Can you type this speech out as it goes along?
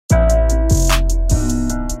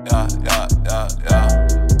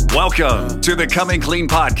Welcome to the Coming Clean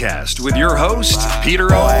podcast with your host,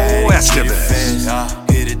 Peter O.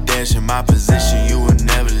 Estevez. Hit a dash in my position, you will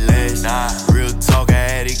never last. Real talk, I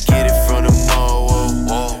had to get it from the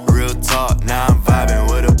mall. Real talk, now I'm vibing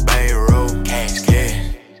with a bankroll. Cash.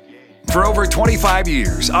 For over 25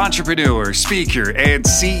 years, entrepreneur, speaker, and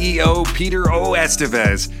CEO Peter O.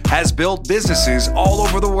 Estevez has built businesses all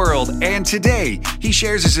over the world, and today he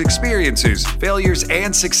shares his experiences, failures,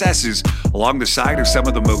 and successes along the side of some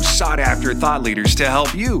of the most sought-after thought leaders to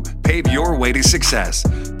help you pave your way to success.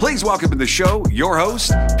 Please welcome to the show your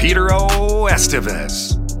host, Peter O.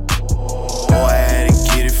 Estevez. Boy, I had to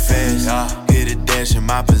get it fast. Hit a dash in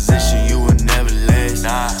my position, you will never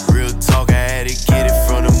last. Real talk, I had to get it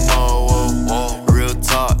from the mall. Real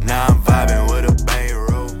talk, now I'm vibing with a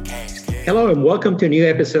bankroll. Hello and welcome to a new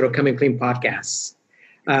episode of Coming Clean Podcasts.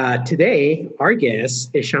 Today, our guest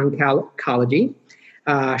is Sean Kalaji.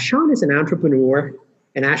 Sean is an entrepreneur,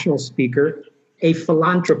 a national speaker, a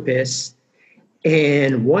philanthropist,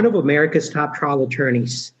 and one of America's top trial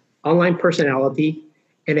attorneys, online personality,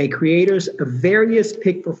 and a creator of various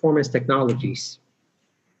peak performance technologies.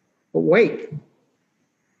 But wait,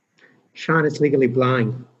 Sean is legally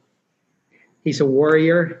blind. He's a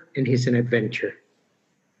warrior and he's an adventurer.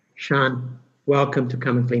 Sean, welcome to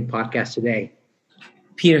Coming Clean Podcast today.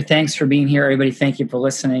 Peter, thanks for being here. Everybody, thank you for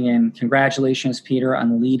listening, and congratulations, Peter,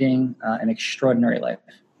 on leading an extraordinary life.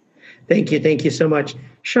 Thank you. Thank you so much.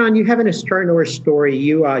 Sean, you have an extraordinary story.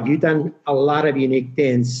 You've done a lot of unique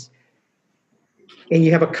things, and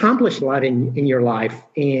you have accomplished a lot in your life.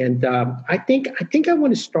 And I think I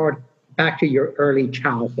want to start back to your early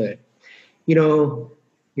childhood. You know,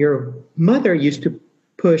 your mother used to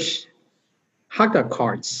push hot dog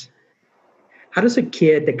carts. How does a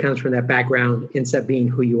kid that comes from that background ends up being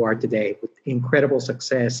who you are today with incredible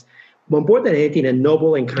success, but more than anything, a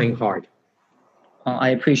noble and kind heart? I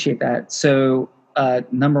appreciate that. So,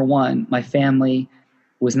 number one, my family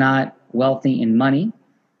was not wealthy in money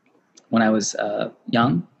when I was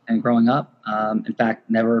young and growing up. In fact,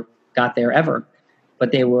 never got there ever.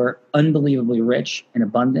 But they were unbelievably rich in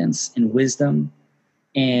abundance, in wisdom,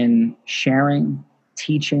 in sharing,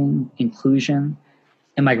 teaching, inclusion.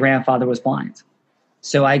 And my grandfather was blind.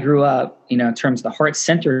 So I grew up, in terms of the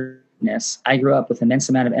heart-centeredness, I grew up with immense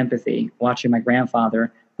amount of empathy watching my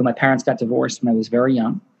grandfather, who my parents got divorced when I was very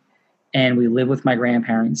young. And we lived with my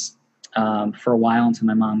grandparents for a while until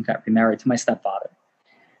my mom got remarried to my stepfather.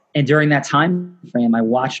 And during that time frame, I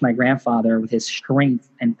watched my grandfather with his strength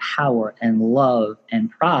and power and love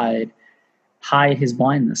and pride hide his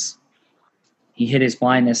blindness. He hid his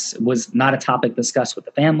blindness. It was not a topic discussed with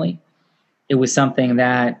the family. It was something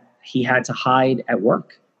that he had to hide at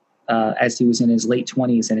work as he was in his late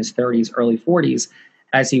 20s and his 30s, early 40s,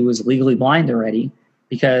 as he was legally blind already,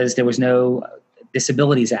 because there was no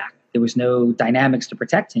Disabilities Act. There was no dynamics to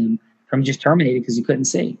protect him from just terminated because he couldn't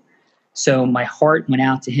see. So my heart went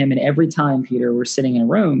out to him. And every time, Peter, we're sitting in a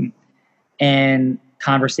room and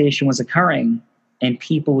conversation was occurring and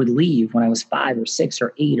people would leave when I was 5 or 6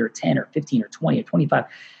 or 8 or 10 or 15 or 20 or 25.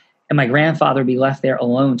 And my grandfather would be left there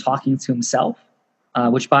alone talking to himself,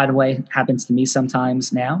 which, by the way, happens to me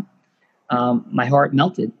sometimes now. My heart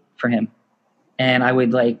melted for him. And I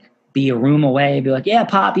would be a room away, be like, yeah,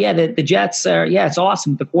 Pop, yeah, the Jets are, yeah, it's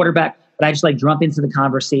awesome, the quarterback. But I just jump into the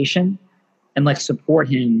conversation and support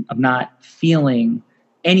him of not feeling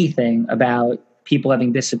anything about people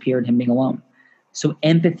having disappeared, him being alone. So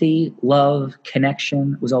empathy, love,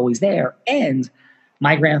 connection was always there. And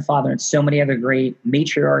my grandfather and so many other great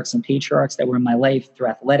matriarchs and patriarchs that were in my life through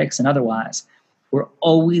athletics and otherwise were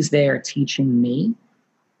always there teaching me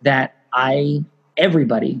that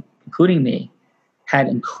everybody, including me, had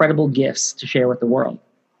incredible gifts to share with the world.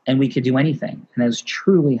 And we could do anything. And that was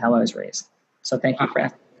truly how I was raised. So thank you for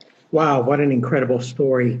asking. Wow, what an incredible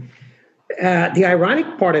story. The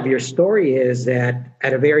ironic part of your story is that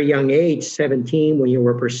at a very young age, 17, when you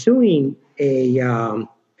were pursuing an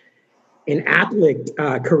athlete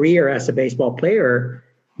career as a baseball player,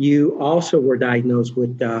 you also were diagnosed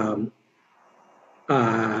with,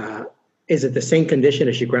 is it the same condition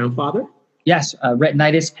as your grandfather? Yes,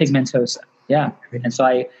 retinitis pigmentosa. Yeah. And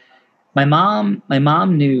so my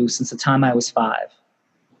mom knew since the time I was 5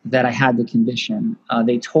 that I had the condition.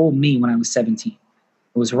 They told me when I was 17.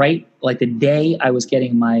 It was right, the day I was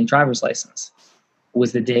getting my driver's license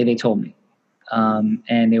was the day they told me.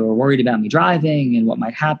 And they were worried about me driving and what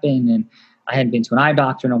might happen. And I hadn't been to an eye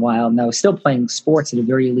doctor in a while. And I was still playing sports at a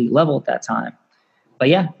very elite level at that time. But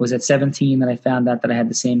yeah, it was at 17 that I found out that I had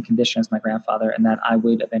the same condition as my grandfather and that I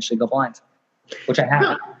would eventually go blind, which I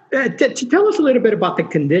have. Tell us a little bit about the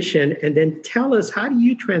condition, and then tell us, how do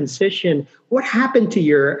you transition? What happened to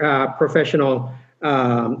your professional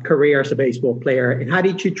career as a baseball player, and how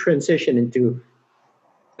did you transition into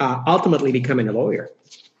ultimately becoming a lawyer?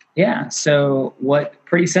 Yeah. So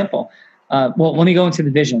pretty simple. Well, let me go into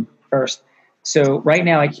the vision first. So right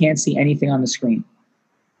now I can't see anything on the screen.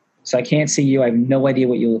 So I can't see you. I have no idea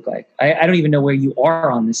what you look like. I don't even know where you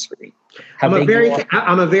are on the screen. I'm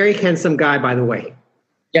a very handsome guy, by the way.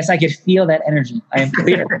 Yes, I could feel that energy. I am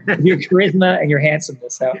clear. Your charisma and your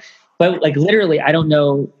handsomeness. So, but like literally, I don't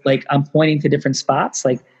know. Like I'm pointing to different spots.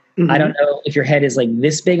 Like I don't know if your head is like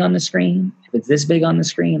this big on the screen. If it's this big on the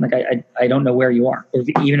screen, like I don't know where you are, or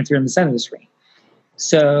even if you're in the center of the screen.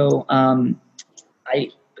 So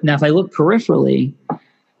now if I look peripherally,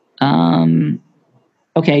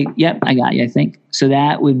 okay, yep, I got you. I think so.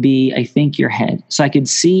 That would be, I think, your head. So I could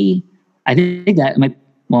see. I think that might.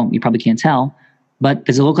 Well, you probably can't tell. But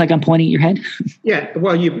does it look like I'm pointing at your head? Yeah.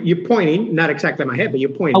 Well, you're pointing, not exactly at my head, but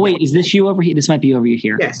you're pointing. Oh, wait. Is this you over here? This might be over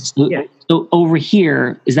here. Yes. So over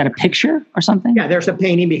here, is that a picture or something? Yeah. There's a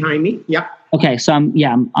painting behind me. Yep. Okay. So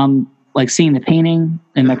I'm like seeing the painting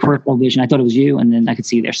in my peripheral vision. I thought it was you, and then I could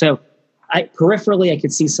see you there. So peripherally, I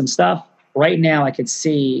could see some stuff. Right now, I could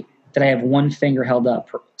see that I have one finger held up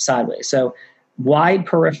sideways. So wide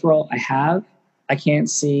peripheral I can't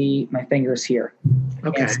see my fingers here.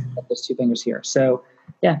 Okay. Those two fingers here. So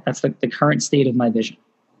yeah, that's the current state of my vision.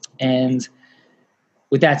 And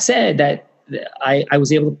with that said, that I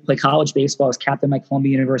was able to play college baseball. I was captain of my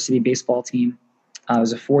Columbia University baseball team. I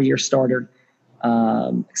was a 4-year starter,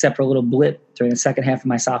 except for a little blip during the second half of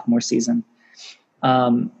my sophomore season.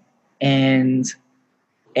 And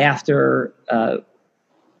after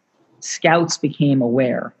scouts became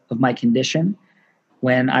aware of my condition,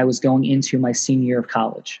 when I was going into my senior year of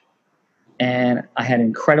college. And I had an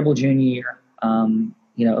incredible junior year,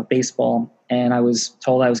 of baseball. And I was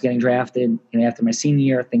told I was getting drafted, after my senior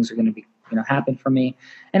year, things were going to be, happen for me.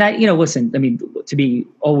 And listen, I mean, to be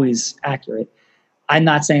always accurate, I'm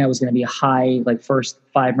not saying I was going to be a high, first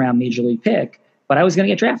 5-round major league pick, but I was going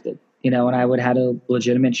to get drafted, and I would have had a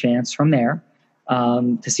legitimate chance from there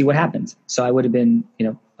to see what happens. So I would have been,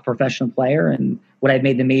 a professional player, and would I have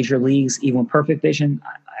made the major leagues even with perfect vision? I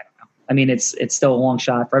don't know. I mean, it's still a long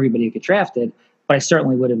shot for everybody who get drafted, but I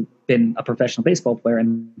certainly would have been a professional baseball player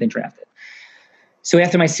and been drafted. So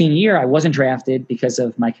after my senior year, I wasn't drafted because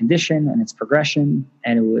of my condition and its progression,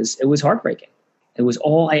 and it was heartbreaking. It was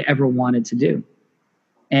all I ever wanted to do.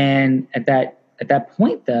 And at that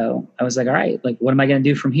point, though, I was like, all right, what am I going to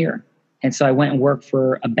do from here? And so I went and worked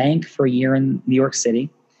for a bank for a year in New York City.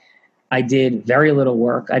 I did very little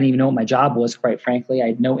work. I didn't even know what my job was, quite frankly. I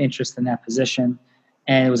had no interest in that position.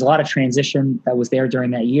 And there was a lot of transition that was there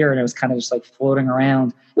during that year. And it was kind of just floating around.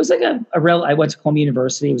 It was like I went to Columbia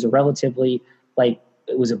University. It was a relatively, it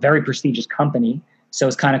was a very prestigious company. So it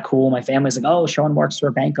was kind of cool. My family was like, oh, Sean works for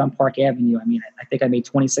a bank on Park Avenue. I mean, I think I made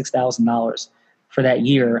 $26,000 for that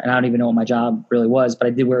year. And I don't even know what my job really was, but I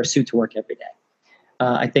did wear a suit to work every day.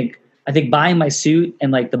 I think buying my suit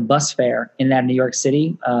and the bus fare in that New York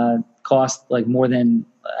City cost more than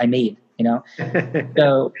I made,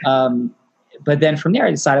 So, but then from there, I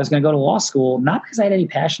decided I was going to go to law school, not because I had any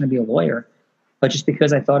passion to be a lawyer, but just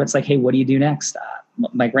because I thought it's hey, what do you do next?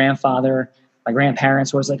 My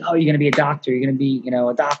grandparents was like, oh, you're going to be a doctor. You're going to be,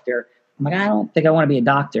 a doctor. I'm like, I don't think I want to be a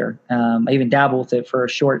doctor. I even dabbled with it for a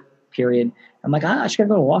short period. I'm like, I should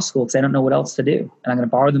go to law school because I don't know what else to do. And I'm going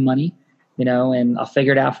to borrow the money, and I'll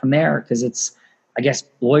figure it out from there, because I guess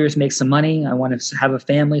lawyers make some money. I want to have a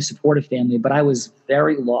family, support a family. But I was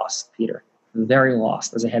very lost, Peter, very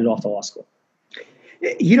lost as I headed off to law school.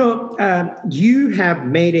 You have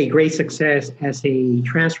made a great success as a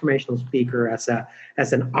transformational speaker, as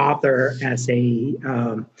an author, as a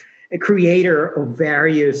creator of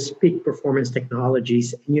various peak performance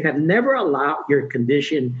technologies, and you have never allowed your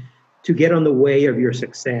condition to get on the way of your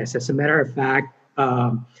success. As a matter of fact,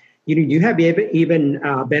 you have even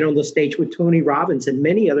been on the stage with Tony Robbins and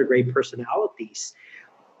many other great personalities.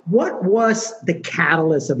 What was the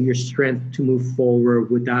catalyst of your strength to move forward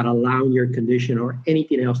without allowing your condition or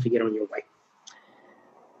anything else to get on your way?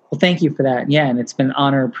 Well, thank you for that. Yeah, and it's been an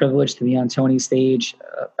honor and privilege to be on Tony's stage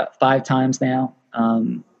about 5 times now.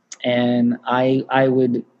 And I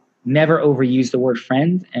would never overuse the word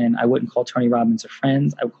friend, and I wouldn't call Tony Robbins a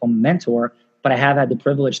friend. I would call him a mentor. But I have had the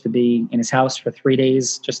privilege to be in his house for 3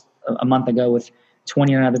 days just a month ago with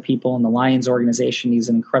 29 other people in the Lions organization. He's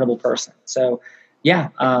an incredible person. So, yeah,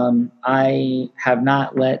 I have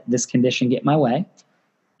not let this condition get in my way,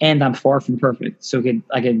 and I'm far from perfect. So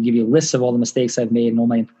I could give you a list of all the mistakes I've made and all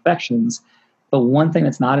my imperfections. But one thing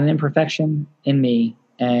that's not an imperfection in me,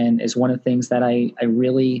 and is one of the things that I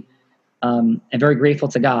really am very grateful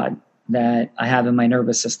to God that I have in my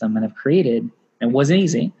nervous system and have created. And it wasn't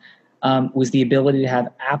easy, was the ability to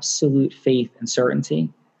have absolute faith and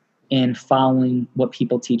certainty in following what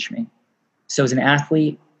people teach me. So as an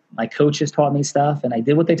athlete, my coaches taught me stuff and I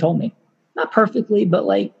did what they told me. Not perfectly, but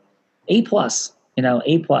like A+, A+.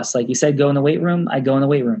 Like you said, go in the weight room, I go in the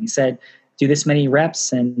weight room. You said, do this many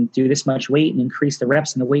reps and do this much weight and increase the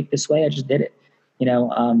reps and the weight this way. I just did it.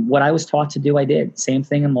 What I was taught to do, I did. Same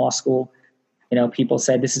thing in law school. People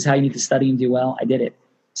said, this is how you need to study and do well. I did it.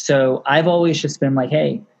 So I've always just been like,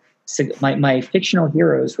 hey, my fictional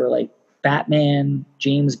heroes were like Batman,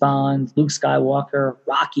 James Bond, Luke Skywalker,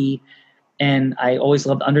 Rocky. And I always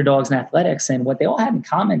loved underdogs in athletics. And what they all had in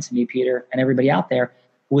common to me, Peter, and everybody out there,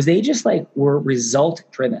 was they just like were result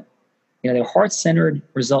driven. They're heart-centered,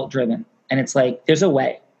 result driven. And it's like, there's a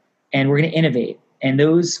way and we're going to innovate. And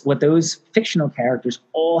what those fictional characters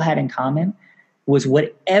all had in common was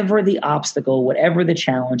whatever the obstacle, whatever the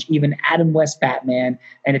challenge, even Adam West Batman,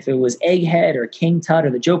 and if it was Egghead or King Tut or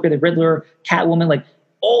the Joker, the Riddler, Catwoman, like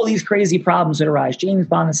all these crazy problems that arise, James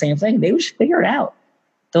Bond, the same thing, they would just figure it out.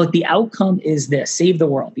 So like the outcome is this, save the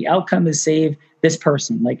world. The outcome is save this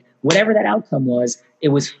person. Like whatever that outcome was, it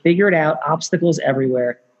was figured out, obstacles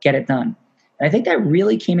everywhere, get it done. And I think that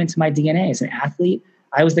really came into my DNA as an athlete.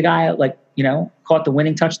 I was the guy caught the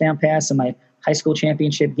winning touchdown pass in my high school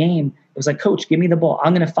championship game. It was like, coach, give me the ball.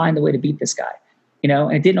 I'm going to find a way to beat this guy.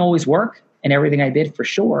 And it didn't always work and everything I did for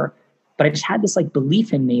sure. But I just had this like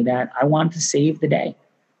belief in me that I wanted to save the day.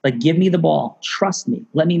 Like, give me the ball. Trust me.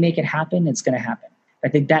 Let me make it happen. It's going to happen. I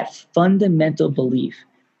think that fundamental belief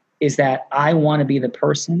is that I want to be the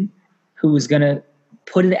person who is going to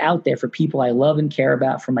put it out there for people I love and care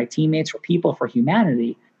about, for my teammates, for people, for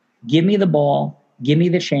humanity. Give me the ball. Give me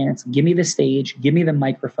the chance. Give me the stage. Give me the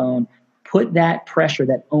microphone. Put that pressure,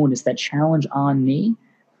 that onus, that challenge on me.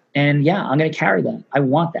 And yeah, I'm going to carry that. I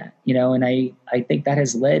want that, and I think that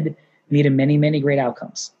has led me to many, many great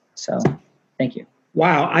outcomes. So thank you.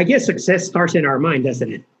 Wow. I guess success starts in our mind,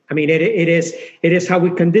 doesn't it? I mean, it is how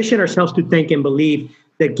we condition ourselves to think and believe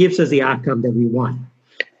that gives us the outcome that we want.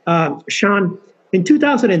 Sean, in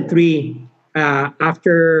 2003,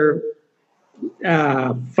 after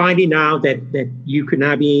finding out that you could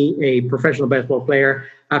not be a professional basketball player,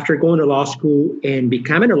 after going to law school and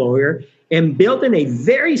becoming a lawyer and building a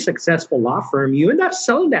very successful law firm, you ended up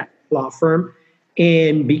selling that law firm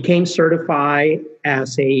and became certified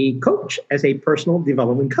as a coach, as a personal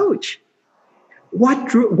development coach. Why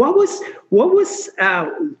did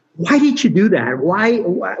you do that?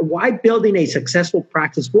 Why building a successful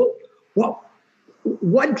practice?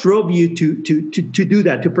 What drove you to do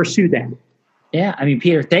that, to pursue that? Yeah, I mean,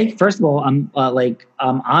 Peter, first of all, I'm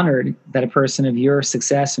honored that a person of your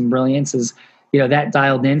success and brilliance is, that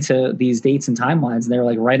dialed into these dates and timelines, and they're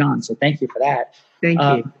like right on. So thank you for that. Thank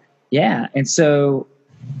you. Yeah, and so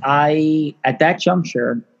at that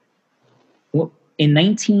juncture, in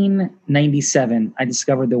 1997, I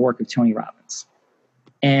discovered the work of Tony Robbins,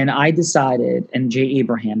 and I decided, and Jay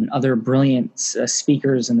Abraham and other brilliant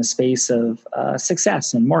speakers in the space of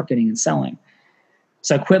success and marketing and selling.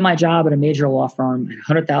 So I quit my job at a major law firm,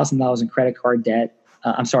 $100,000 in credit card debt,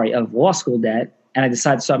 of law school debt, and I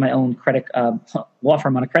decided to start my own law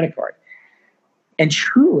firm on a credit card. And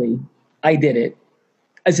truly, I did it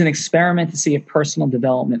as an experiment to see if personal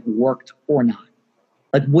development worked or not.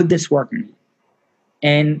 Like, would this work or not?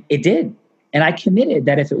 And it did. And I committed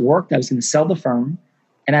that if it worked, I was going to sell the firm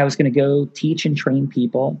and I was going to go teach and train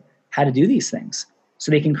people how to do these things,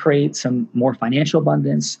 so they can create some more financial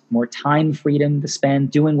abundance, more time freedom to spend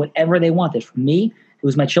doing whatever they wanted. For me, it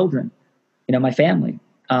was my children, my family,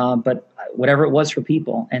 but whatever it was for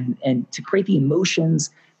people, and to create the emotions,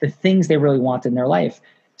 the things they really wanted in their life.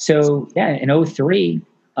 So yeah, in 2003,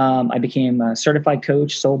 I became a certified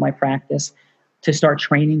coach, sold my practice to start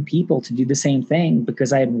training people to do the same thing,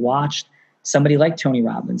 because I had watched somebody like Tony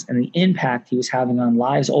Robbins and the impact he was having on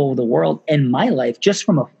lives all over the world and my life just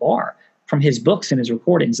from afar, from his books and his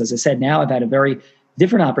recordings. As I said, now I've had a very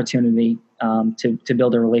different opportunity to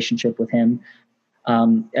build a relationship with him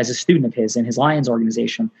as a student of his in his Lions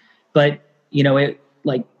organization. But,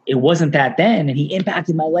 it wasn't that then. And he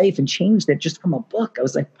impacted my life and changed it just from a book. I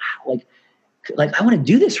was like, wow, like I want to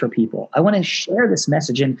do this for people. I want to share this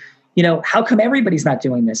message. And, how come everybody's not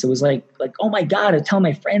doing this? It was like, oh my God, I tell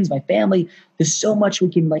my friends, my family, there's so much we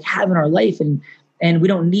can have in our life. And we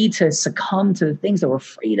don't need to succumb to the things that we're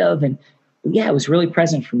afraid of. And yeah, it was really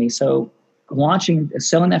present for me. So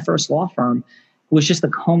selling that first law firm was just the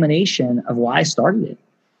culmination of why I started it,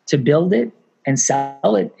 to build it and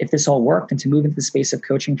sell it if this all worked, and to move into the space of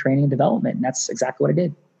coaching, training, and development. And that's exactly what I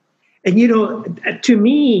did. And to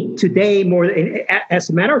me today, as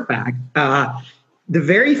a matter of fact, the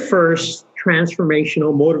very first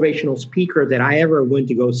transformational, motivational speaker that I ever went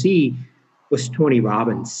to go see was Tony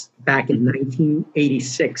Robbins back in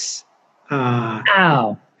 1986.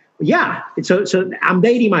 Wow. Yeah. So I'm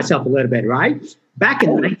dating myself a little bit, right? Back in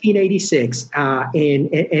 1986,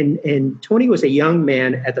 and Tony was a young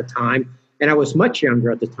man at the time, and I was much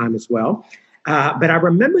younger at the time as well. But I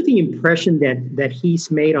remember the impression that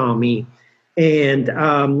he's made on me. And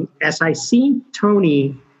as I seen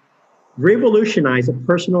Tony revolutionize the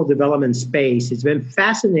personal development space, it's been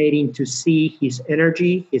fascinating to see his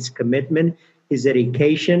energy, his commitment, his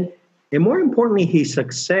dedication, and more importantly, his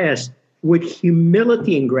success with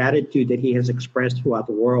humility and gratitude that he has expressed throughout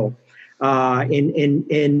the world. And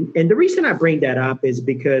the reason I bring that up is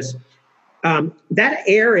because that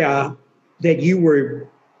area that you were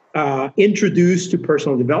introduced to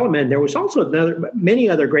personal development, there was also many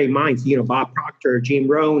other great minds, Bob Proctor, Jim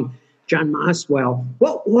Rohn, John Maxwell.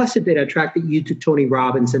 What was it that attracted you to Tony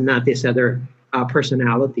Robbins and not these other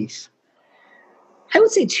personalities? I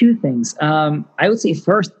would say two things. I would say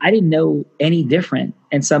first, I didn't know any different.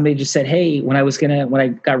 And somebody just said, hey, when I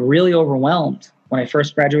got really overwhelmed, when I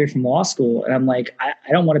first graduated from law school, and I'm like, I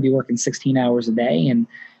don't want to be working 16 hours a day. And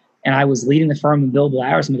I was leading the firm in billable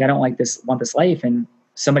hours. I'm like, I don't want this life. And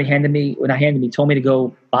somebody told me to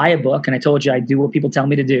go buy a book. And I told you I do what people tell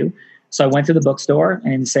me to do. So I went to the bookstore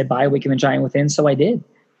and said, buy Awaken the Giant Within. So I did.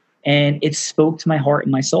 And it spoke to my heart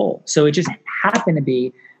and my soul. So it just happened to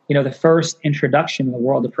be, the first introduction in the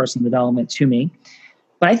world of personal development to me.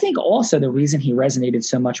 But I think also the reason he resonated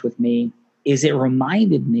so much with me is it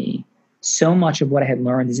reminded me so much of what I had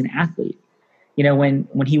learned as an athlete. When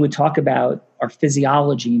he would talk about our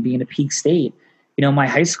physiology and being in a peak state, my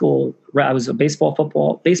high school, I was a baseball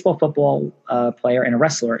football player and a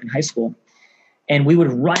wrestler in high school. And we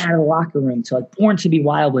would run out of the locker room to Born to Be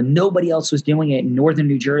Wild when nobody else was doing it in northern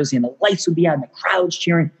New Jersey, and the lights would be out and the crowd's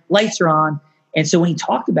cheering, lights are on. And so when he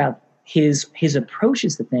talked about his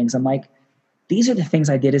approaches to things, I'm like, these are the things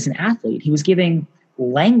I did as an athlete. He was giving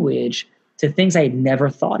language to things I had never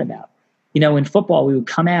thought about. In football, we would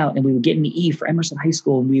come out and we would get an E for Emerson High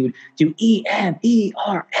School, and we would do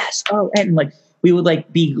EMERSON. And we would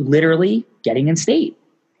be literally getting in state.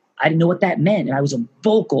 I didn't know what that meant. And I was a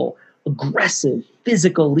vocal, aggressive,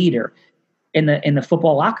 physical leader in the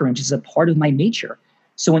football locker room, which is a part of my nature.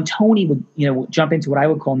 So when Tony would, jump into what I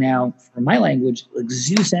would call now, for my language,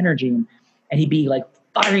 Zeus energy, and he'd be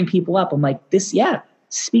firing people up, I'm like,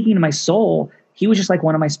 speaking to my soul. He was just like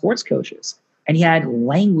one of my sports coaches, and he had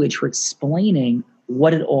language for explaining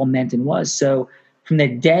what it all meant and was. So from the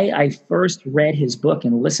day I first read his book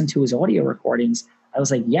and listened to his audio recordings, I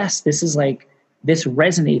was like, yes, this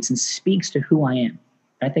resonates and speaks to who I am.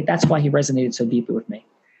 And I think that's why he resonated so deeply with me.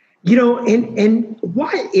 And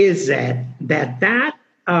why is that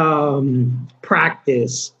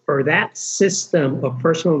practice or that system of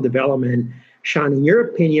personal development, Sean, in your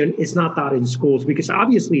opinion, is not taught in schools? Because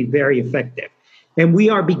obviously it's very effective. And we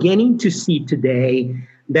are beginning to see today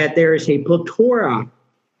that there is a plethora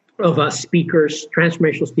of speakers,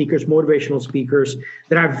 transformational speakers, motivational speakers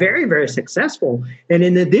that are very, very successful. And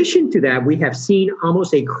in addition to that, we have seen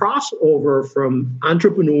almost a crossover from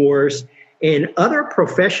entrepreneurs and other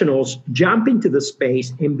professionals jump into the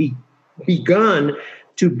space and begun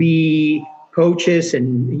to be coaches.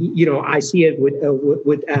 And, I see it with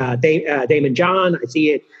Damon John. I see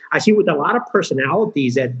it with a lot of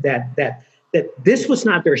personalities that this was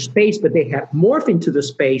not their space, but they have morphed into the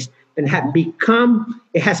space and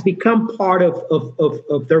it has become part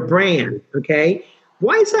of their brand. Okay.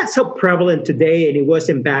 Why is that so prevalent today? And it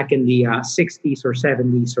wasn't back in the 60s or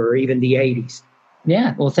 70s or even the 80s.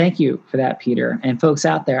 Yeah. Well, thank you for that, Peter. And folks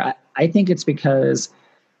out there, I think it's because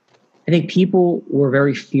I think people were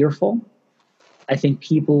very fearful. I think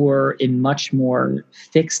people were in much more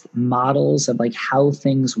fixed models of how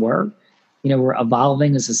things were. We're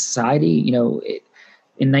evolving as a society.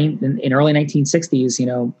 In early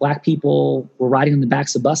 1960s, Black people were riding on the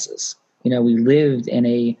backs of buses. We lived in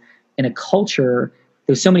a culture.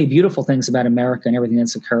 There was so many beautiful things about America and everything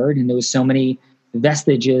that's occurred, and there was so many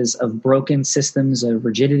vestiges of broken systems of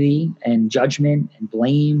rigidity and judgment and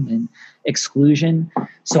blame and exclusion.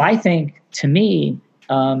 So I think, to me,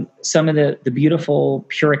 some of the beautiful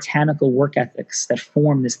puritanical work ethics that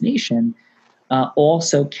formed this nation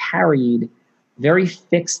also carried very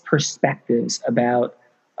fixed perspectives about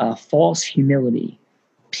false humility,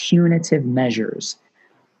 punitive measures,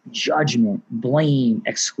 judgment, blame,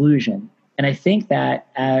 exclusion. And I think that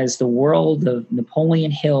as the world of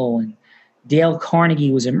Napoleon Hill Dale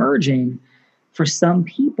Carnegie was emerging, for some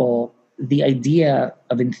people, the idea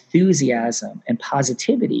of enthusiasm and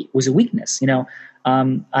positivity was a weakness.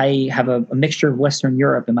 I have a mixture of Western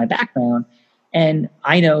Europe in my background, and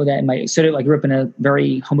I know that I grew up in a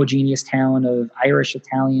very homogeneous town of Irish,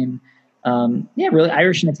 Italian, really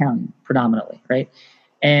Irish and Italian predominantly, right?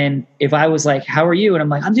 And if I was like, "How are you?" and I'm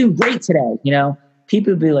like, "I'm doing great today,"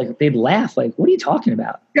 people would be like, they'd laugh, like, "What are you talking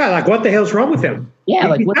about?" Yeah, like, what the hell's wrong with him? Yeah,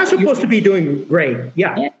 like, he's not supposed to be doing great.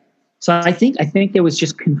 Yeah. So I think there was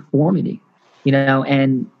just conformity,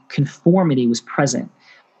 and conformity was present.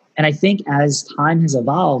 And I think as time has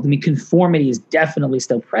evolved, conformity is definitely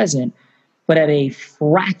still present, but at a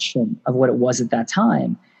fraction of what it was at that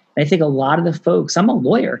time. And I think a lot of the folks, I'm a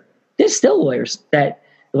lawyer, there's still lawyers that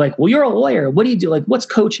are like, "Well, you're a lawyer. What do you do? Like, what's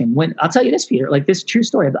coaching?" When I'll tell you this, Peter, like, this true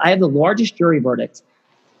story. I have the largest jury verdict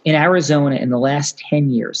in Arizona in the last 10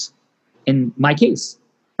 years in my case,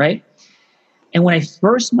 right? And when I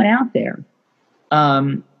first went out there,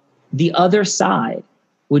 the other side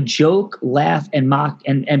would joke, laugh, and mock.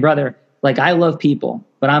 And brother, like, I love people,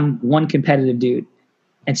 but I'm one competitive dude.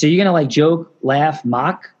 And so you're going to like joke, laugh,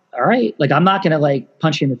 mock. All right. Like, I'm not going to like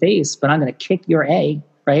punch you in the face, but I'm going to kick your A,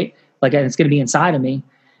 right? Like, it's going to be inside of me.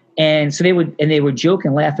 And so they would joke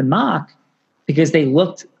and laugh and mock because they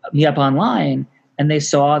looked me up online and they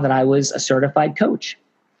saw that I was a certified coach.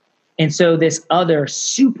 And so this other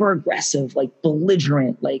super aggressive, like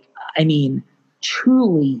belligerent, like,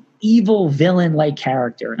 truly evil villain-like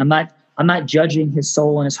character. I'm not judging his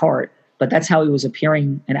soul and his heart, but that's how he was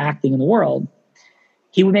appearing and acting in the world.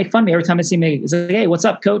 He would make fun of me every time I see me. He's like, "Hey, what's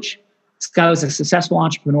up, coach?" This guy was a successful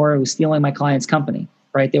entrepreneur who was stealing my client's company,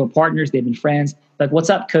 right? They were partners. They'd been friends. Like, "What's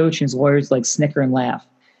up, coach?" And his lawyers like snicker and laugh.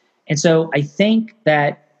 And so I think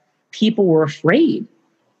that people were afraid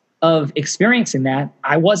of experiencing that.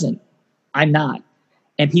 I wasn't. I'm not.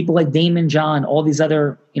 And people like Damon John, all these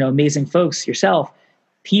other, amazing folks, yourself,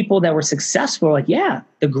 people that were successful, like, yeah,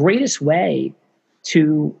 the greatest way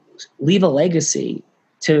to leave a legacy,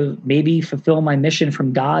 to maybe fulfill my mission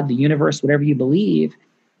from God, the universe, whatever you believe,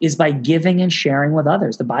 is by giving and sharing with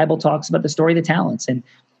others. The Bible talks about the story of the talents. And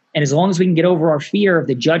as long as we can get over our fear of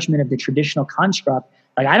the judgment of the traditional construct,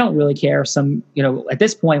 like, I don't really care if some, at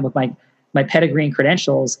this point with my pedigree and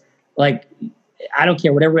credentials, like, I don't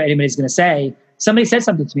care whatever anybody's going to say. Somebody said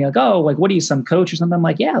something to me like, "Oh, like, what are you, some coach or something?" I'm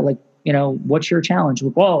like, "Yeah, like, what's your challenge?"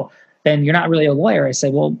 Like, "Well, then you're not really a lawyer." I say,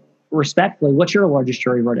 "Well, respectfully, what's your largest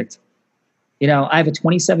jury verdict?" I have a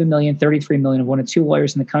 27 million, 33 million of one of two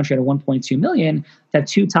lawyers in the country at a 1.2 million that have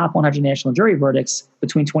two top 100 national jury verdicts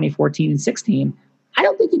between 2014 and 16. I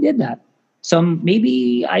don't think you did that. So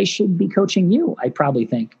maybe I should be coaching you, I probably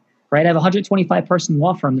think, right? I have a 125 person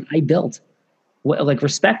law firm that I built. Like,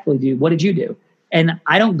 respectfully, dude, what did you do? And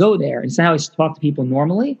I don't go there. It's not how I talk to people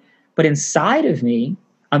normally, but inside of me,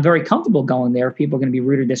 I'm very comfortable going there if people are going to be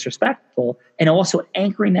rude or disrespectful. And also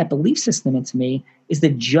anchoring that belief system into me is the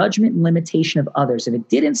judgment and limitation of others. If it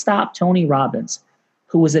didn't stop Tony Robbins,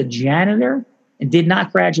 who was a janitor and did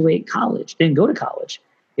not graduate college, didn't go to college.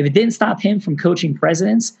 If it didn't stop him from coaching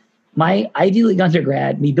presidents, my Ivy League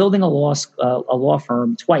undergrad, me building a law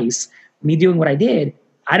firm twice, me doing what I did,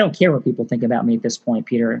 I don't care what people think about me at this point,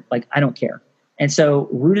 Peter. Like, I don't care. And so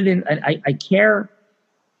rooted in, I care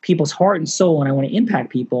people's heart and soul, and I want to impact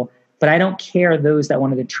people, but I don't care those that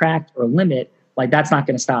want to detract or limit. Like, that's not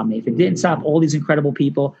going to stop me. If it didn't stop all these incredible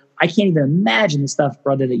people, I can't even imagine the stuff,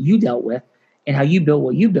 brother, that you dealt with and how you built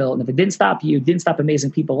what you built. And if it didn't stop you, didn't stop amazing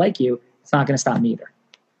people like you, it's not going to stop me either.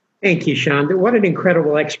 Thank you, Sean. What an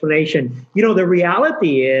incredible explanation. The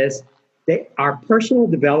reality is that our personal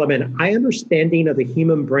development, our understanding of the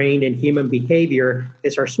human brain and human behavior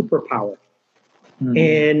is our superpower. Mm-hmm.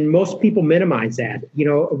 And most people minimize that,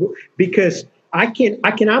 because I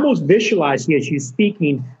can almost visualize as you're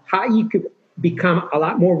speaking how you could become a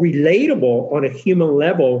lot more relatable on a human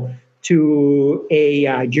level to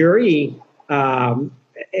a jury, in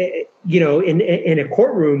a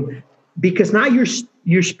courtroom, because now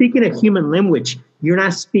you're speaking a human language. You're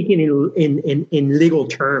not speaking in legal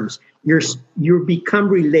terms. You become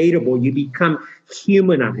relatable. You become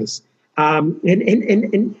humanized. And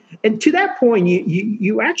to that point,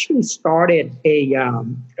 you actually started a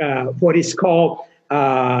what is called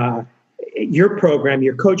your program,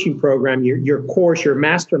 your coaching program, your course, your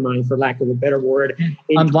mastermind, for lack of a better word,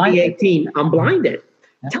 in 2018. Unblinded.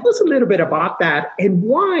 Yeah. Tell us a little bit about that and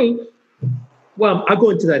why. Well, I'll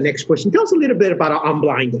go into that next question. Tell us a little bit about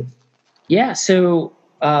Unblinded. Yeah, so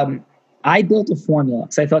I built a formula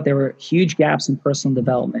because I thought there were huge gaps in personal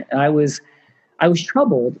development. And I was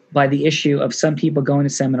troubled by the issue of some people going to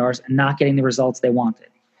seminars and not getting the results they wanted.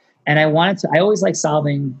 And I always like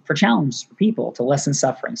solving for challenges for people to lessen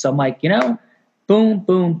suffering. So I'm like, boom,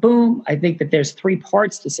 boom, boom. I think that there's 3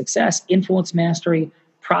 parts to success: influence mastery,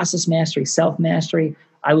 process mastery, self-mastery.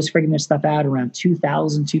 I was figuring this stuff out around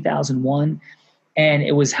 2000, 2001. And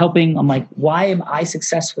it was helping. I'm like, why am I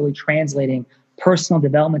successfully translating personal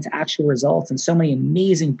development to actual results? And so many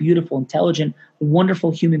amazing, beautiful, intelligent,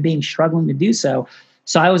 wonderful human beings struggling to do so.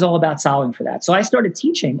 So I was all about solving for that. So I started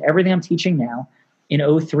teaching everything I'm teaching now in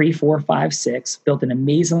 03, 4, 5, 6, built an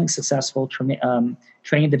amazingly successful training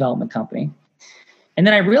and development company. And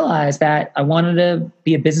then I realized that I wanted to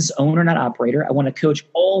be a business owner, not operator. I want to coach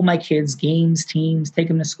all my kids, games, teams, take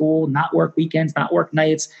them to school, not work weekends, not work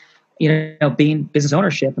nights, being business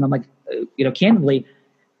ownership. And I'm like, candidly,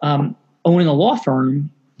 owning a law firm,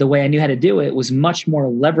 the way I knew how to do it was much more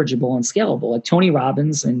leverageable and scalable. Like Tony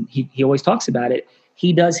Robbins, and he always talks about it,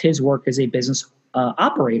 he does his work as a business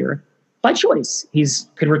operator by choice. He's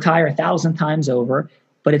could retire 1,000 times over,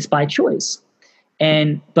 but it's by choice.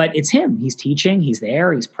 But it's him. He's teaching, he's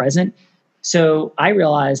there, he's present. So I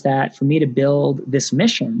realized that for me to build this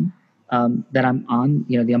mission that I'm on,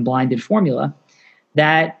 the Unblinded formula,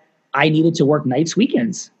 that I needed to work nights,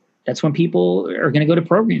 weekends. That's when people are going to go to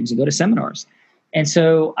programs and go to seminars. And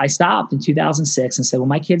so I stopped in 2006 and said, when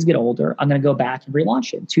my kids get older, I'm going to go back and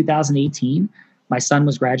relaunch it. In 2018, my son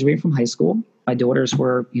was graduating from high school. My daughters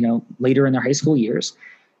were, later in their high school years.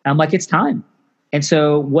 And I'm like, it's time. And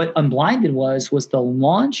so what Unblinded was the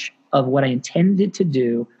launch of what I intended to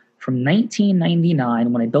do from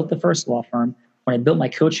 1999, when I built the first law firm, when I built my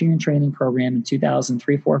coaching and training program in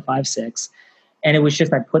 2003, 4, 5, 6. And it was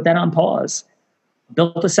just, I put that on pause,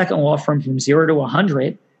 built the second law firm from 0 to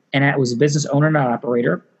 100. And I was a business owner, not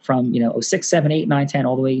operator, from 06, 7, 8, 9, 10,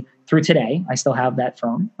 all the way through today. I still have that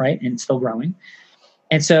firm, right? And it's still growing.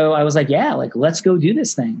 And so I was like, let's go do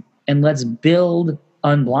this thing. And let's build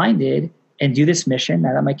Unblinded and do this mission.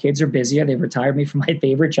 Now that my kids are busier, they've retired me from my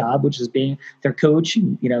favorite job, which is being their coach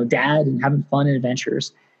and, dad and having fun and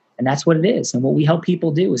adventures. And that's what it is. And what we help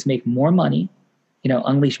people do is make more money,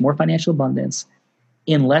 unleash more financial abundance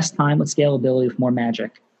in less time with scalability, with more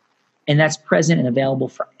magic. And that's present and available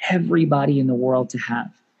for everybody in the world to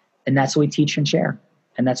have. And that's what we teach and share.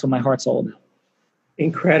 And that's what my heart's all about.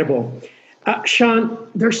 Incredible. Sean,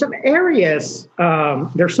 there's some areas,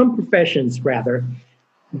 there's some professions rather,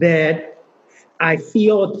 that I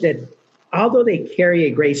feel that although they carry a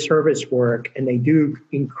great service work and they do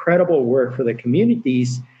incredible work for the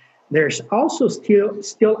communities, there's also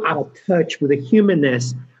still out of touch with the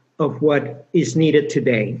humanness of what is needed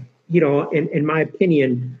today. In my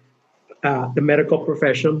opinion, the medical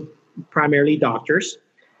profession, primarily doctors,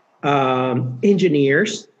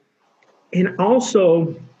 engineers, and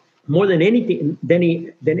also more than anything,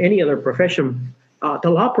 than any other profession, the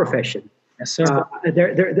law profession. Yes, sir.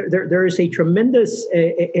 There is a tremendous,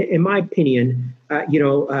 in my opinion,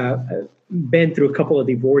 been through a couple of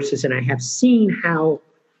divorces, and I have seen how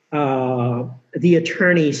the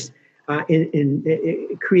attorneys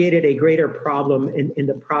created a greater problem in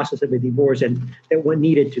the process of a divorce than what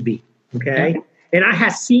needed to be. Okay. And I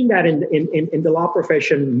have seen that in the law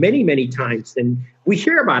profession many, many times, and we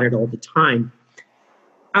hear about it all the time.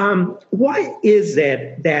 Why is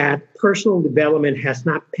it that personal development has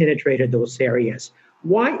not penetrated those areas?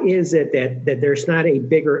 Why is it that there's not a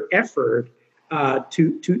bigger effort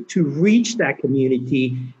to reach that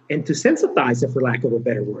community and to sensitize it, for lack of a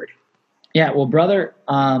better word? Yeah, well, brother,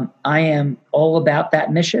 I am all about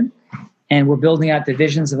that mission, and we're building out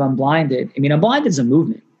divisions of Unblinded. I mean, Unblinded is a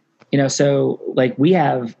movement, so like we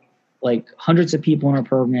have like hundreds of people in our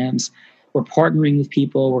programs. We're partnering with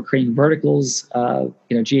people. We're creating verticals,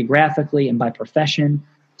 geographically and by profession.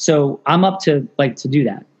 So I'm up to do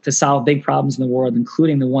that, to solve big problems in the world,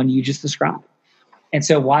 including the one you just described. And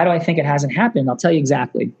so why do I think it hasn't happened? I'll tell you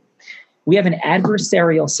exactly. We have an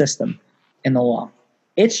adversarial system in the law.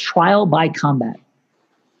 It's trial by combat.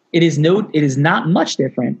 It is not much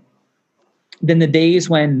different than the days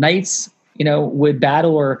when knights, would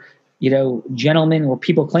battle, or, gentlemen, or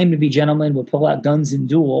people claim to be gentlemen would pull out guns and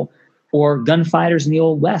duel. Or gunfighters in the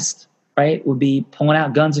Old West, right, would be pulling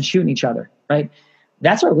out guns and shooting each other, right?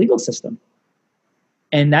 That's our legal system.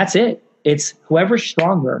 And that's it. It's whoever's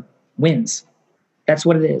stronger wins. That's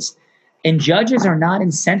what it is. And judges are not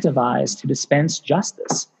incentivized to dispense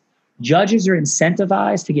justice. Judges are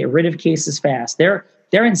incentivized to get rid of cases fast. They're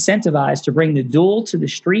incentivized to bring the duel to the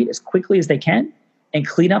street as quickly as they can and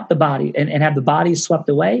clean up the body and have the bodies swept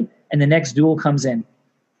away, and the next duel comes in.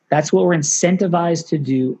 That's what we're incentivized to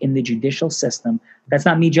do in the judicial system. That's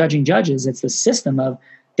not me judging judges. It's the system of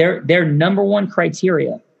their number one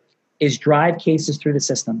criteria is drive cases through the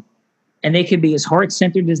system. And they can be as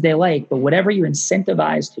heart-centered as they like, but whatever you're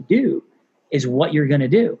incentivized to do is what you're going to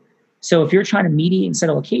do. So if you're trying to mediate and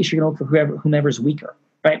settle a case, you're going to look for whomever's weaker,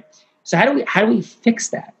 right? So how do we fix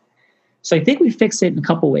that? So I think we fix it in a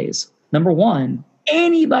couple ways. Number one,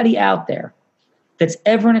 anybody out there that's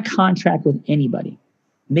ever in a contract with anybody,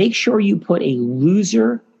 make sure you put a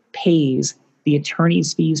loser pays the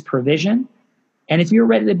attorney's fees provision. And if you're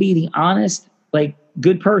ready to be the honest, like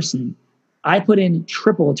good person, I put in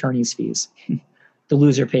triple attorney's fees. The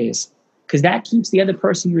loser pays, because that keeps the other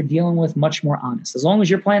person you're dealing with much more honest. As long as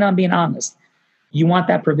you're planning on being honest, you want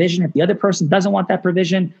that provision. If the other person doesn't want that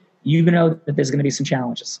provision, you know that there's going to be some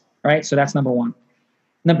challenges, right? So that's number one.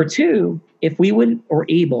 Number two, if we would or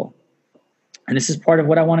able, and this is part of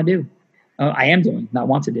what I want to do, I am doing, not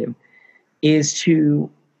want to do, is to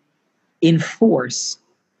enforce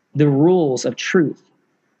the rules of truth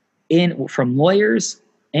from lawyers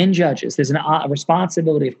and judges. There's a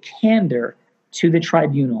responsibility of candor to the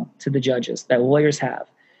tribunal, to the judges, that lawyers have.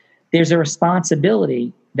 There's a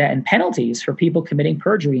responsibility that and penalties for people committing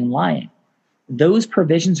perjury and lying. Those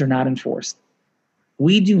provisions are not enforced.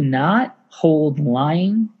 We do not hold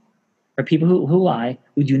lying, or people who lie,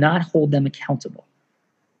 we do not hold them accountable,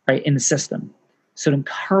 right, in the system. So it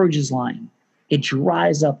encourages lying. It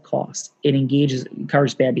drives up costs. It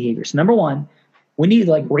encourages bad behavior. So number one, we need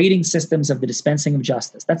like rating systems of the dispensing of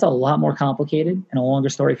justice. That's a lot more complicated and a longer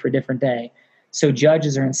story for a different day. So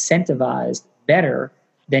judges are incentivized better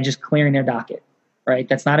than just clearing their docket, right?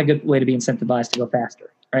 That's not a good way to be incentivized to go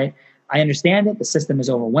faster, right? I understand that the system is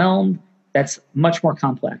overwhelmed. That's much more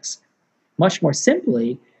complex. Much more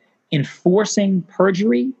simply, enforcing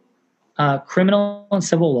perjury, criminal and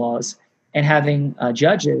civil laws, and having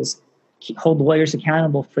judges hold lawyers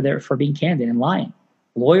accountable for being candid and lying.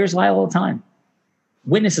 Lawyers lie all the time.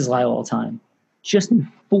 Witnesses lie all the time. Just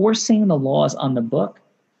enforcing the laws on the book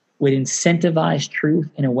would incentivize truth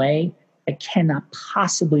in a way that cannot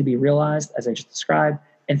possibly be realized, as I just described.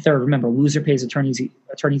 And third, remember, loser pays attorneys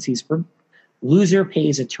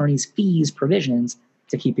fees provisions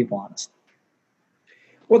to keep people honest.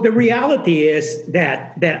 Well, the reality is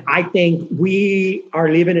that I think we are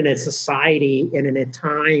living in a society and in a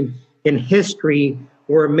time in history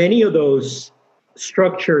where many of those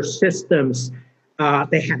structure systems,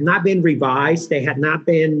 they have not been revised. They have not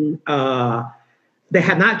been, they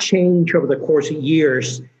have not changed over the course of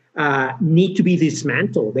years. Need to be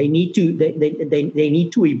dismantled. They need to, they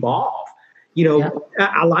need to evolve. You know,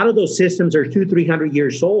 a lot of those systems are 200-300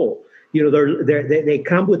 years old. You know, they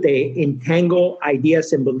come with entangled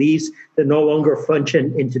ideas and beliefs that no longer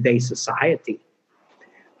function in today's society.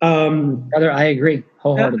 Brother, I agree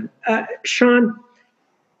wholeheartedly. Sean,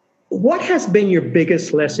 what has been your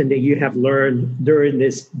biggest lesson that you have learned during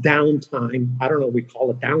this downtime? I don't know, we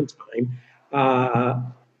call it downtime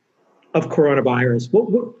of coronavirus.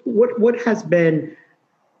 What has been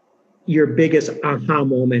your biggest aha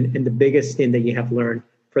moment and the biggest thing that you have learned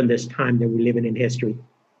from this time that we're living in history?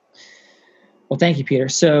 Well, thank you, Peter.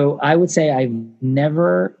 So I would say I've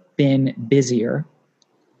never been busier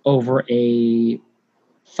over a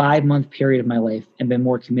 5-month period of my life and been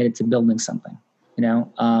more committed to building something, you know,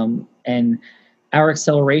 and our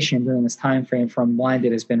acceleration during this time frame from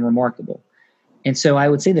Blinded has been remarkable. And so I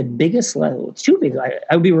would say the biggest level,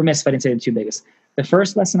 I would be remiss if I didn't say the two biggest. The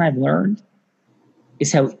first lesson I've learned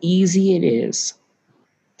is how easy it is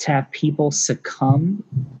to have people succumb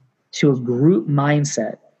to a group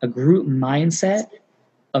mindset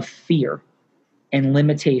of fear and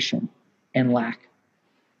limitation and lack.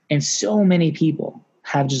 And so many people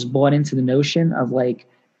have just bought into the notion of like,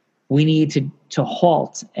 we need to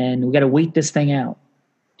halt and we got to wait this thing out.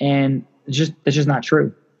 And that's just not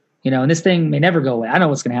true. You know, and this thing may never go away. I know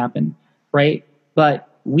what's going to happen, right? But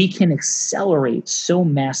we can accelerate so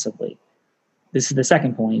massively. This is the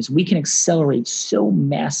second point, is we can accelerate so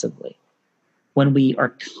massively when we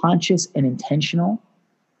are conscious and intentional.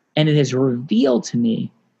 And it has revealed to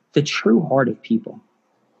me the true heart of people,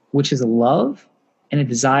 which is a love and a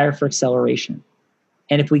desire for acceleration.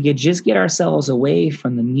 And if we could just get ourselves away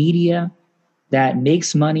from the media that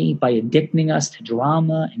makes money by addicting us to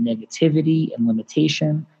drama and negativity and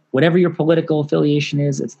limitation, whatever your political affiliation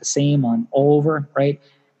is, it's the same on all over, right?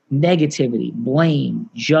 Negativity, blame,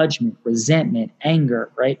 judgment, resentment,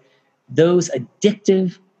 anger, right? Those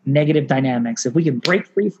addictive negative dynamics, if we can break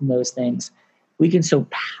free from those things, we can so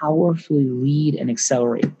powerfully lead and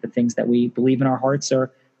accelerate the things that we believe in our hearts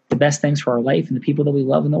are the best things for our life and the people that we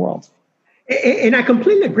love in the world. And I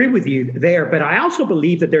completely agree with you there, but I also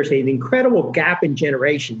believe that there's an incredible gap in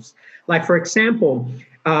generations. Like, for example,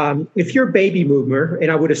 if you're a baby boomer,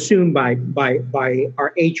 and I would assume by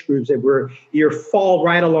our age groups that you fall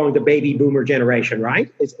right along the baby boomer generation,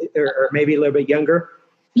 right? Or maybe a little bit younger.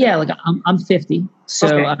 Yeah, like I'm 50,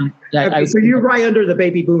 so okay. So you're right under the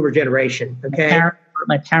baby boomer generation. Okay,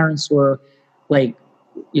 my parents were like,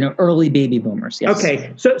 early baby boomers. Yes.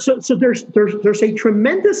 Okay, so there's a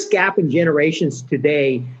tremendous gap in generations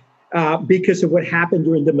today because of what happened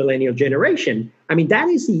during the millennial generation. I mean, that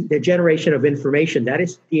is the generation of information. That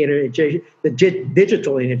is the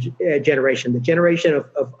digital generation, the generation of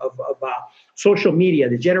social media,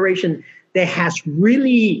 the generation that has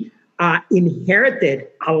really inherited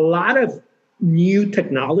a lot of new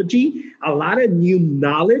technology, a lot of new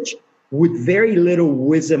knowledge with very little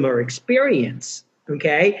wisdom or experience.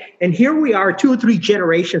 Okay. And here we are 2 or 3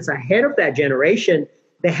 generations ahead of that generation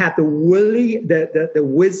that had the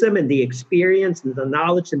wisdom and the experience and the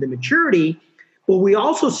knowledge and the maturity. But we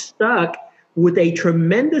also stuck with a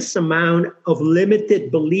tremendous amount of limited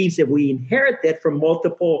beliefs that we inherited from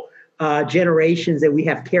multiple generations that we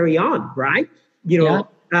have carried on, right?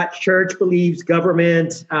 Church beliefs,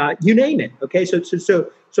 government, you name it. Okay. So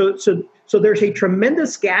there's a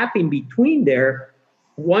tremendous gap in between there.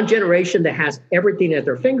 One generation that has everything at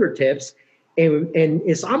their fingertips and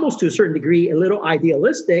is almost to a certain degree a little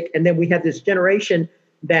idealistic. And then we have this generation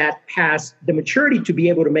that has the maturity to be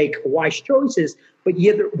able to make wise choices, but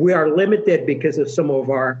yet we are limited because of some of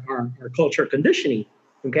our cultural conditioning.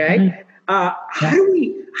 Okay. Mm-hmm.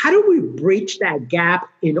 How do we bridge that gap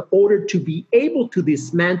in order to be able to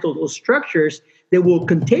dismantle those structures that will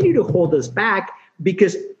continue to hold us back?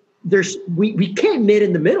 Because we can't meet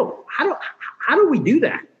in the middle. How do we do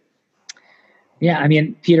that? Yeah, I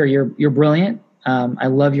mean, Peter, you're brilliant. I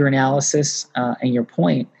love your analysis and your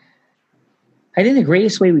point. I think the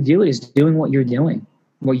greatest way we do it is doing what you're doing,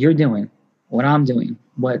 what I'm doing,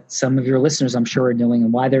 what some of your listeners I'm sure are doing,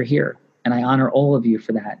 and why they're here. And I honor all of you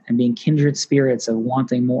for that and being kindred spirits of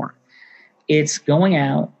wanting more. It's going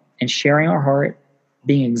out and sharing our heart,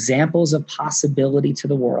 being examples of possibility to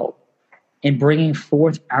the world, and bringing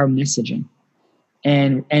forth our messaging.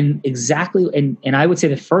 And I would say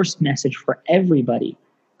the first message for everybody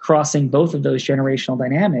crossing both of those generational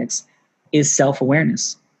dynamics is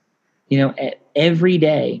self-awareness. Every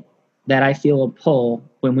day that I feel a pull,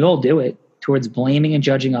 when we all do it, towards blaming and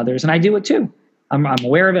judging others, and I do it too. I'm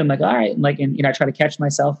aware of it. I'm like, all right, I try to catch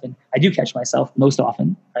myself, and I do catch myself most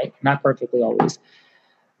often, right? Not perfectly always.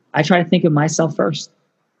 I try to think of myself first.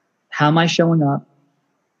 How am I showing up?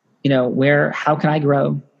 How can I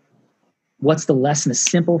grow? What's the lesson? A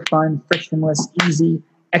simple, fun, frictionless, easy,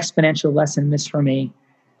 exponential lesson in this for me?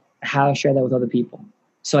 How I share that with other people.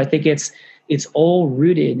 So I think it's all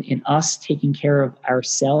rooted in us taking care of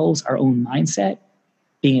ourselves, our own mindset,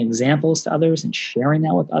 being examples to others and sharing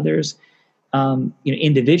that with others.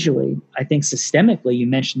 Individually, I think systemically, you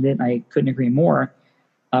mentioned it, and I couldn't agree more,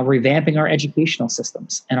 revamping our educational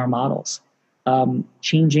systems and our models,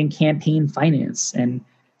 changing campaign finance, and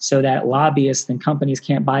so that lobbyists and companies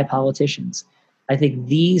can't buy politicians. I think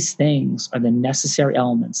these things are the necessary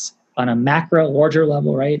elements on a macro, larger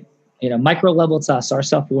level, right? Micro level, it's us, our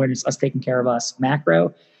self-awareness, us taking care of us.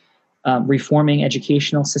 Macro, reforming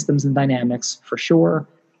educational systems and dynamics, for sure.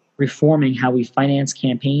 Reforming how we finance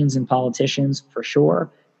campaigns and politicians, for sure.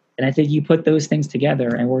 And I think you put those things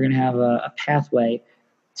together and we're going to have a pathway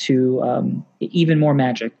to even more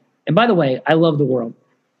magic. And by the way, I love the world.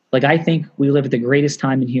 I think we live at the greatest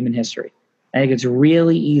time in human history. I think it's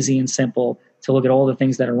really easy and simple to look at all the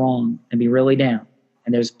things that are wrong and be really down.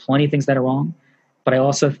 And there's plenty of things that are wrong, but I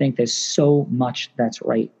also think there's so much that's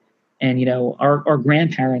right. And, our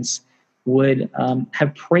grandparents would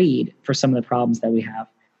have prayed for some of the problems that we have.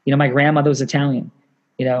 My grandmother was Italian,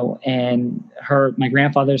 and my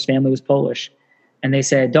grandfather's family was Polish. And they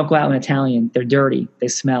said, don't go out with an Italian. They're dirty. They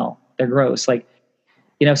smell. They're gross.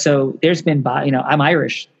 So there's been, I'm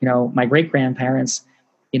Irish, my great-grandparents,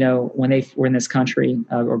 when they were in this country,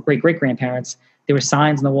 or great-great-grandparents, there were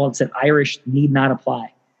signs on the wall that said Irish need not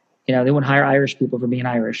apply. They wouldn't hire Irish people for being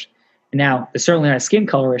Irish. And now there's certainly not a skin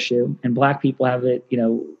color issue, and Black people have it,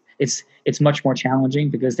 it's much more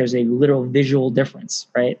challenging because there's a literal visual difference,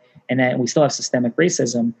 right? And then we still have systemic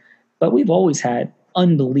racism, but we've always had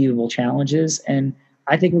unbelievable challenges, and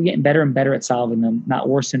I think we're getting better and better at solving them, not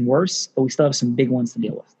worse and worse, but we still have some big ones to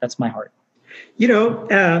deal with. That's my heart.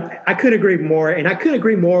 I couldn't agree more. And I couldn't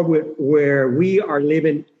agree more with where we are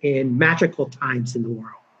living in magical times in the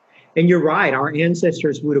world. And you're right. Our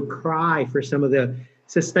ancestors would have cried for some of the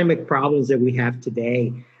systemic problems that we have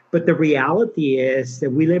today. But the reality is that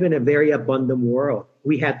we live in a very abundant world.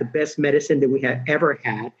 We have the best medicine that we have ever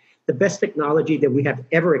had, the best technology that we have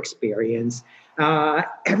ever experienced.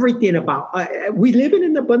 everything about, we live in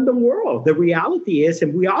an abundant world. The reality is,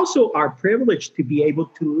 and we also are privileged to be able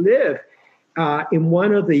to live in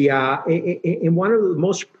one of the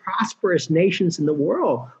most prosperous nations in the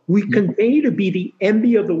world. We continue to be the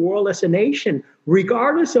envy of the world as a nation,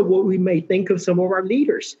 regardless of what we may think of some of our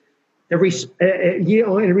leaders. And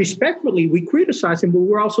respectfully, we criticize them, but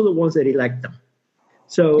we're also the ones that elect them.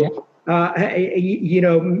 So, there's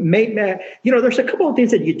a couple of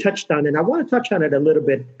things that you touched on, and I want to touch on it a little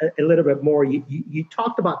bit more. You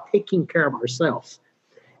talked about taking care of ourselves,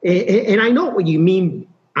 and I know what you mean.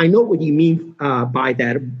 I know what you mean by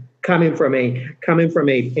that, coming from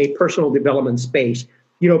a personal development space.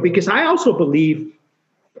 Because I also believe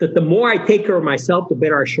that the more I take care of myself, the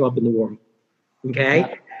better I show up in the world.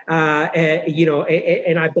 Okay.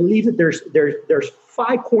 And I believe that there's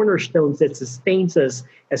 5 cornerstones that sustains us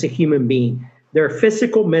as a human being. They're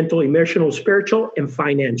physical, mental, emotional, spiritual, and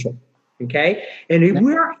financial. Okay. And if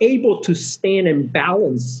we are able to stand in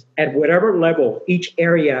balance at whatever level, each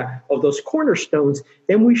area of those cornerstones,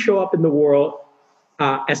 then we show up in the world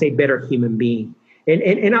as a better human being.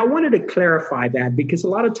 And I wanted to clarify that, because a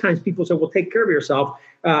lot of times people say, well, take care of yourself.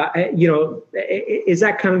 Is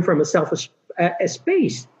that coming from a selfish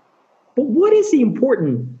space? But what is the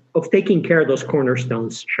importance of taking care of those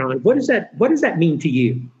cornerstones, Sean? What does that mean to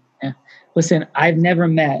you? Yeah. Listen, I've never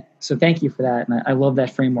met, so thank you for that. And I love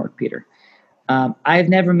that framework, Peter. I've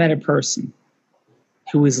never met a person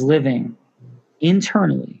who is living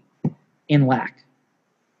internally in lack,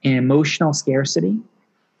 in emotional scarcity,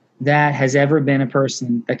 that has ever been a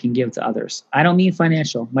person that can give to others. I don't mean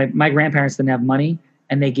financial. My grandparents didn't have money,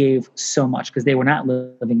 and they gave so much because they were not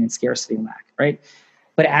living in scarcity and lack, right?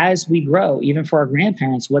 But as we grow, even for our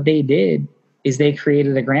grandparents, what they did is they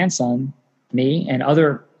created a grandson, me, and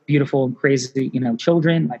other beautiful and crazy,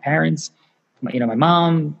 children, my parents, my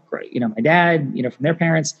mom, my dad, from their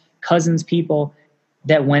parents, cousins, people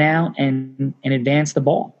that went out and advanced the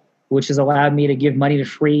ball, which has allowed me to give money to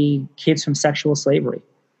free kids from sexual slavery.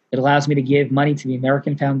 It allows me to give money to the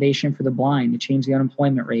American Foundation for the Blind to change the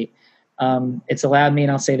unemployment rate. It's allowed me,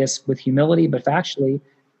 and I'll say this with humility, but factually,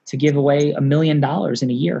 to give away $1 million in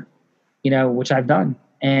a year, which I've done.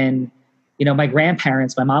 And, my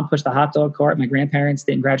grandparents, my mom pushed the hot dog cart. My grandparents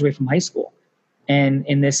didn't graduate from high school. And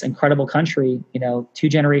in this incredible country, 2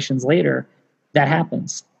 generations later, that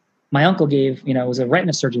happens. My uncle gave, was a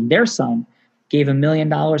retina surgeon. Their son gave $1 million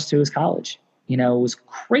to his college. It was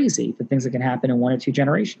crazy the things that can happen in 1 or 2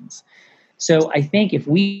 generations. So I think if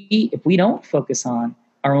we don't focus on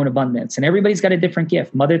our own abundance, and everybody's got a different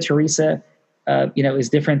gift. Mother Teresa, is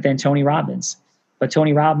different than Tony Robbins. But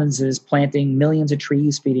Tony Robbins is planting millions of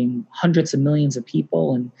trees, feeding hundreds of millions of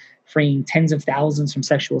people, and freeing tens of thousands from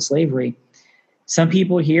sexual slavery. Some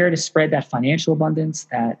people are here to spread that financial abundance,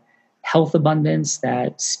 that health abundance,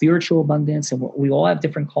 that spiritual abundance. And we all have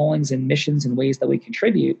different callings and missions and ways that we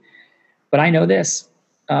contribute. But I know this,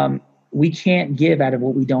 we can't give out of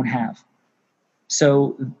what we don't have.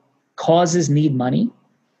 So causes need money.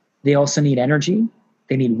 They also need energy.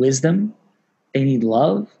 They need wisdom. They need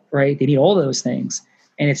love, right? They need all those things.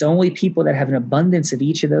 And it's only people that have an abundance of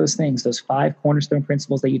each of those things, those 5 cornerstone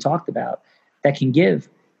principles that you talked about, that can give.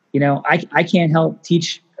 I can't help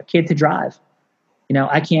teach a kid to drive.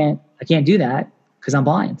 I can't do that because I'm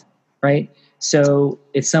blind, right? So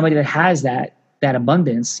it's somebody that has that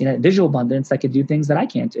abundance, visual abundance, that could do things that I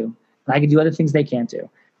can't do. And I can do other things they can't do.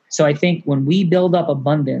 So I think when we build up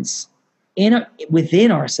abundance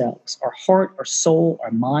within ourselves, our heart, our soul,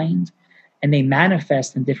 our mind, and they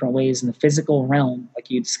manifest in different ways in the physical realm, like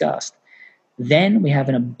you discussed, then we have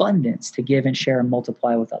an abundance to give and share and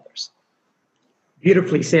multiply with others.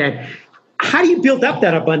 Beautifully said. How do you build up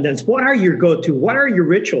that abundance? What are your go-to? What are your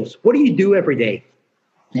rituals? What do you do every day?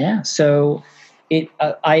 Yeah, so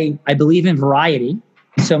I believe in variety.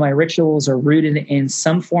 So my rituals are rooted in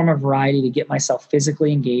some form of variety to get myself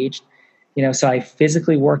physically engaged. So I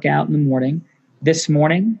physically work out in the morning. This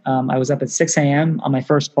morning, I was up at 6 a.m. on my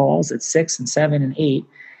first calls at 6 and 7 and 8.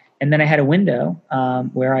 And then I had a window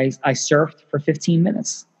where I surfed for 15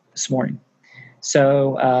 minutes this morning.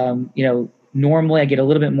 So, normally I get a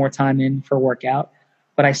little bit more time in for a workout,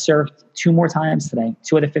 but I surfed 2 more times today,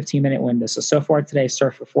 2 of the 15-minute windows. So far today, I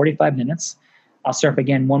surfed for 45 minutes. I'll surf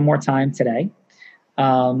again 1 more time today.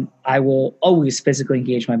 I will always physically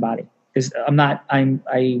engage my body, because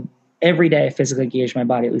every day I physically engage my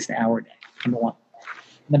body at least an hour a day. Number 1.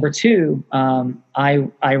 Number 2,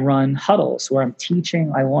 I run huddles where I'm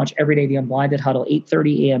teaching. I launch every day the Unblinded Huddle,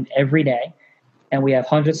 8:30 a.m. every day. And we have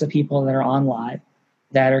hundreds of people that are on live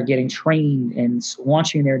that are getting trained and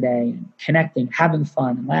launching their day and connecting, having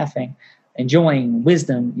fun and laughing, enjoying,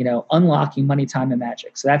 wisdom, unlocking money, time, and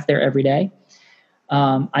magic. So that's there every day.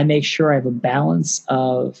 I make sure I have a balance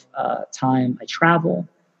of time. I travel,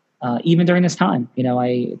 even during this time.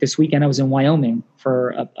 This weekend I was in Wyoming for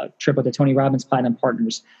a trip with the Tony Robbins Platinum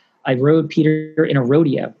Partners. I rode Peter in a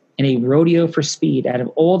rodeo for speed. Out of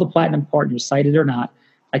all the Platinum Partners, cited or not,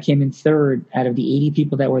 I came in third out of the 80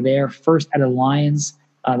 people that were there, first out of the Lions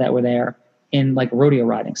that were there in like rodeo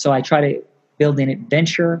riding. So I try to build in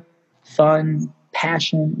adventure, fun,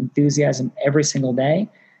 passion, enthusiasm every single day.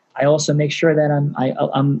 I also make sure that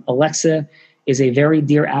I'm Alexa is a very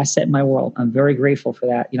dear asset in my world. I'm very grateful for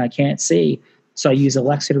that. I can't see, so I use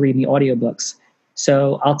Alexa to read me audiobooks.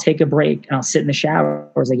 So I'll take a break and I'll sit in the shower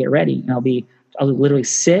as I get ready, and I'll literally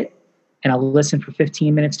sit and I'll listen for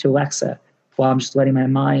 15 minutes to Alexa while I'm just letting my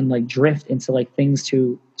mind like drift into like things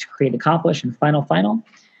to create, accomplish, and final.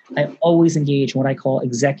 I always engage in what I call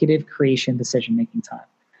executive creation decision-making time.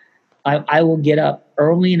 I will get up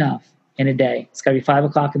early enough in a day. It's got to be 5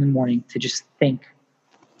 o'clock in the morning to just think,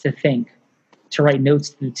 to write notes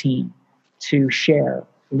to the team, to share,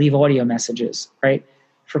 leave audio messages, right?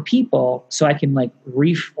 For people, so I can like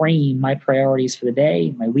reframe my priorities for the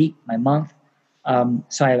day, my week, my month.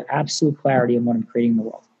 So I have absolute clarity on what I'm creating in the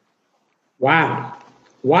world. Wow.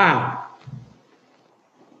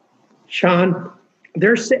 Sean,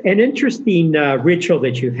 there's an interesting ritual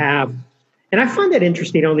that you have. And I find that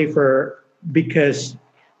interesting only because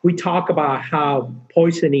we talk about how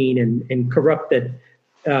poisoning and corrupted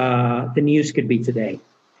the news could be today.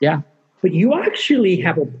 Yeah. But you actually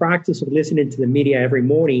have a practice of listening to the media every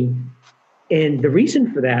morning. And the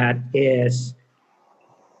reason for that is,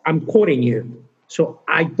 I'm quoting you, so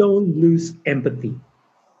I don't lose empathy.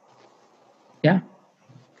 Yeah.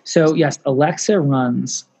 So yes, Alexa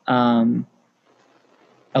runs,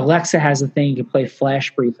 Alexa has a thing you can play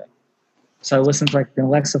flash briefing. So I listen to like an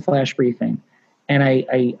Alexa flash briefing, and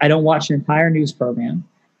I don't watch an entire news program,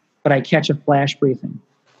 but I catch a flash briefing.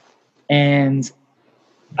 And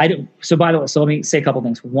I do. So by the way, so let me say a couple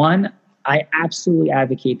things. One, I absolutely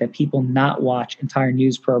advocate that people not watch entire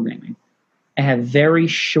news programming and have very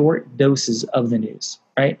short doses of the news,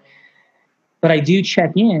 right? But I do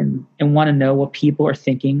check in and want to know what people are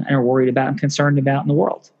thinking and are worried about and concerned about in the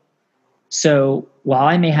world. So while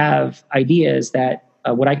I may have ideas that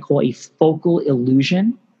what I call a focal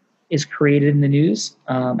illusion is created in the news,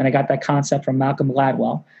 and I got that concept from Malcolm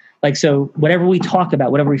Gladwell. Like, so whatever we talk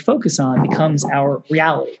about, whatever we focus on becomes our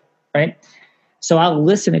reality, right? So I'll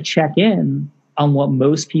listen and check in on what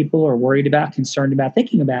most people are worried about, concerned about,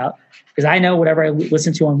 thinking about, because I know whatever I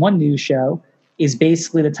listen to on one news show is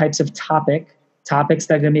basically the types of topics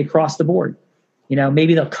that are going to be across the board.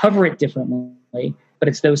 Maybe they'll cover it differently, but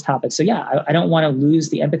it's those topics. So yeah, I don't want to lose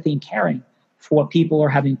the empathy and caring for what people are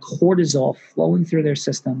having cortisol flowing through their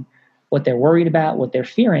system, what they're worried about, what they're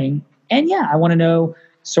fearing. And yeah, I want to know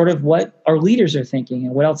sort of what our leaders are thinking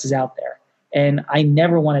and what else is out there. And I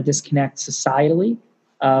never want to disconnect societally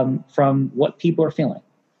from what people are feeling.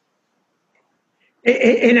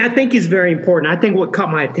 And I think it's very important. I think what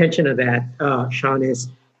caught my attention of that, Sean, is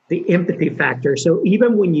the empathy factor. So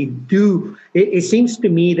even when you do, it seems to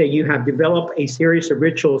me that you have developed a series of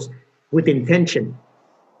rituals with intention.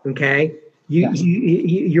 Okay,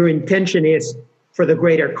 your intention is for the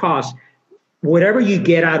greater cause. Whatever you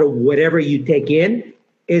get out of whatever you take in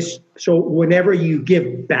is, so whenever you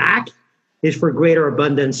give back is for greater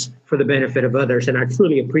abundance for the benefit of others. And I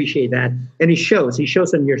truly appreciate that. And it shows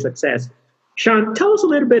in your success. Sean, tell us a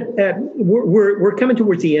little bit. We're coming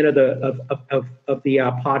towards the end of the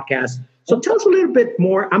podcast. So tell us a little bit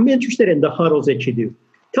more. I'm interested in the huddles that you do.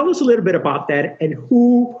 Tell us a little bit about that, and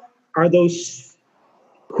who are those?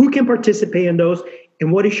 Who can participate in those?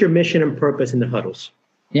 And what is your mission and purpose in the huddles?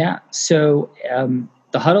 Yeah. So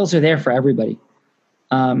the huddles are there for everybody.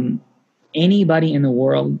 Anybody in the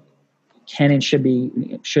world can and should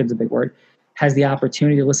is a big word, has the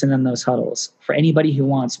opportunity to listen in those huddles. For anybody who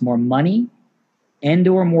wants more money and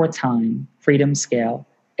or more time, freedom, scale,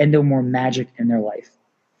 and or more magic in their life.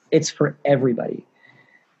 It's for everybody.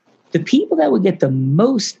 The people that would get the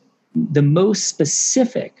most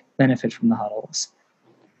specific benefit from the huddles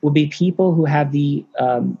will be people who have the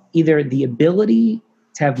either the ability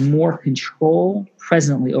to have more control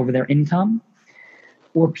presently over their income,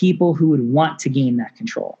 or people who would want to gain that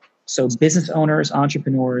control. So business owners,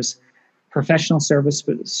 entrepreneurs, professional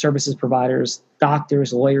services providers,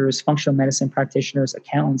 doctors, lawyers, functional medicine practitioners,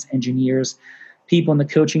 accountants, engineers, people in the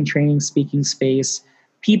coaching, training, speaking space,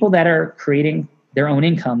 people that are creating their own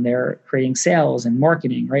income, they're creating sales and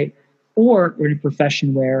marketing, right? Or in a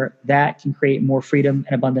profession where that can create more freedom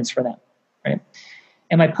and abundance for them, right?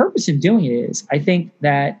 And my purpose in doing it is, I think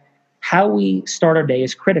that how we start our day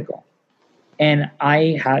is critical. And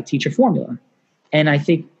I teach a formula. And I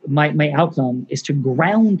think my outcome is to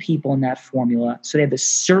ground people in that formula so they have the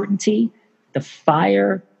certainty, the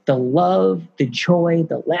fire, the love, the joy,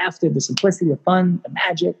 the laughter, the simplicity, the fun, the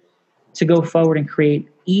magic to go forward and create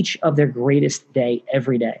each of their greatest day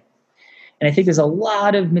every day. And I think there's a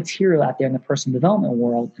lot of material out there in the personal development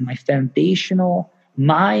world. And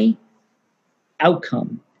my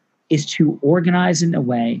outcome is to organize in a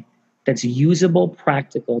way that's usable,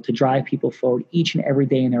 practical, to drive people forward each and every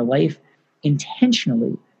day in their life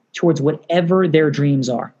intentionally towards whatever their dreams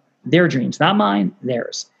are. Their dreams, not mine,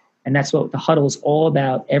 theirs. And that's what the Huddle is all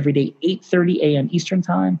about every day, 8:30 a.m. Eastern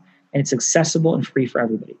time. And it's accessible and free for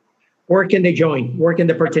everybody. Where can they join? Where can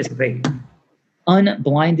they participate?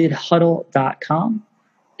 Unblindedhuddle.com.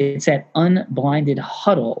 It's at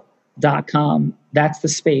unblindedhuddle.com. That's the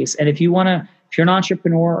space. And if you're an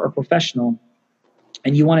entrepreneur or professional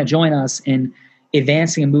and you want to join us in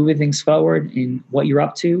advancing and moving things forward in what you're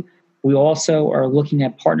up to, we also are looking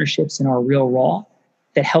at partnerships in our Real Raw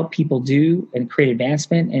that help people do and create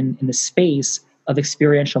advancement in the space of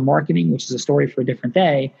experiential marketing, which is a story for a different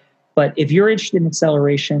day. But if you're interested in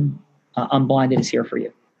acceleration, Unblinded is here for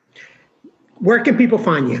you. Where can people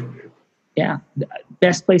find you? Yeah. The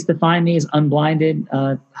best place to find me is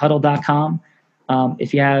unblindedhuddle.com.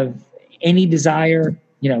 If you have any desire,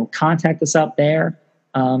 contact us up there,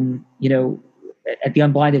 at the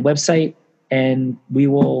Unblinded website, and we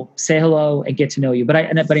will say hello and get to know you. But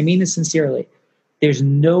I mean this sincerely. There's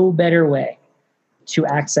no better way to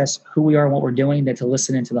access who we are and what we're doing than to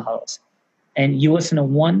listen into the huddles. And you listen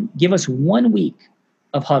to give us 1 week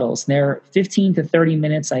of huddles. They're 15 to 30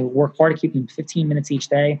 minutes. I work hard to keep them 15 minutes each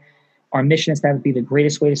day. Our mission is to have it be the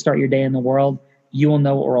greatest way to start your day in the world. You will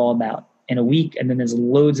know what we're all about in a week. And then there's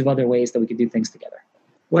loads of other ways that we could do things together.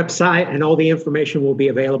 Website and all the information will be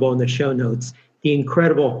available in the show notes. The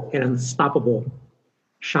incredible and unstoppable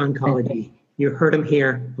Sean Collegy. You heard him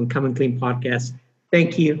here on Come Clean Podcast.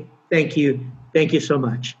 Thank you. Thank you. Thank you so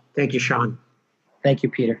much. Thank you, Sean. Thank you,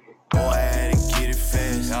 Peter. Boy, I had to get it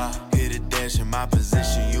fast. Hit a dash in my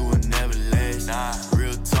position, you would never last.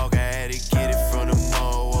 Real talk, I had to get it from the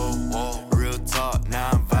mall. Real talk,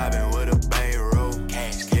 now I'm vibing with a bankroll.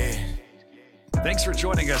 Cash. Thanks for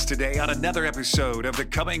joining us today on another episode of the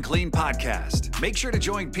Coming Clean Podcast. Make sure to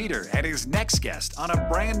join Peter and his next guest on a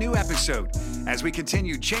brand new episode as we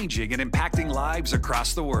continue changing and impacting lives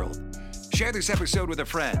across the world. Share this episode with a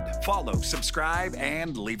friend, follow, subscribe,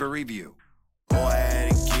 and leave a review. Boy, I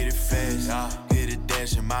had to get it fast. Hit a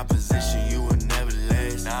dash in my position, you would never